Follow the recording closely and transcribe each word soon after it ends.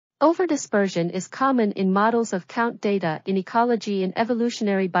Overdispersion is common in models of count data in ecology and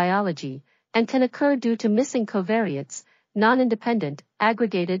evolutionary biology, and can occur due to missing covariates, non-independent,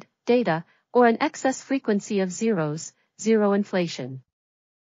 aggregated, data, or an excess frequency of zeros, zero inflation.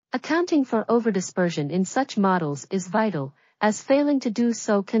 Accounting for overdispersion in such models is vital, as failing to do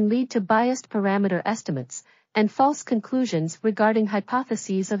so can lead to biased parameter estimates, and false conclusions regarding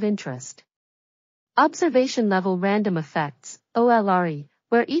hypotheses of interest. Observation-level random effects, OLRE,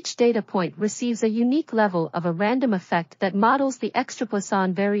 where each data point receives a unique level of a random effect that models the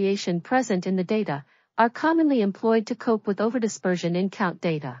extra-Poisson variation present in the data, are commonly employed to cope with overdispersion in count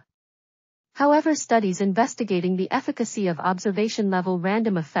data. However, studies investigating the efficacy of observation-level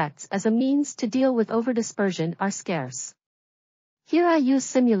random effects as a means to deal with overdispersion are scarce. Here I use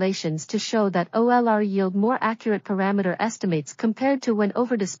simulations to show that OLR yield more accurate parameter estimates compared to when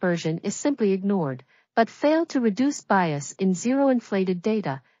overdispersion is simply ignored, but fail to reduce bias in zero-inflated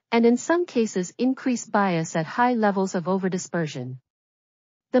data, and in some cases increase bias at high levels of overdispersion.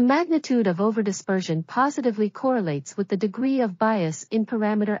 The magnitude of overdispersion positively correlates with the degree of bias in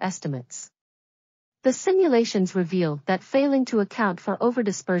parameter estimates. The simulations reveal that failing to account for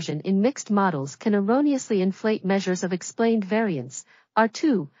overdispersion in mixed models can erroneously inflate measures of explained variance,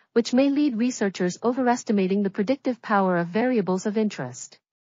 R2, which may lead researchers overestimating the predictive power of variables of interest.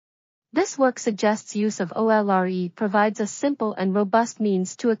 This work suggests use of OLRE provides a simple and robust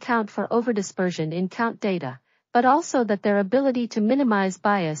means to account for overdispersion in count data, but also that their ability to minimize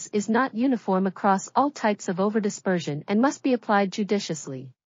bias is not uniform across all types of overdispersion and must be applied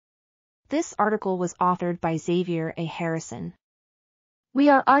judiciously. This article was authored by Xavier A. Harrison. We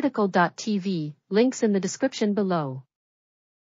are rsquared.tv, links in the description below.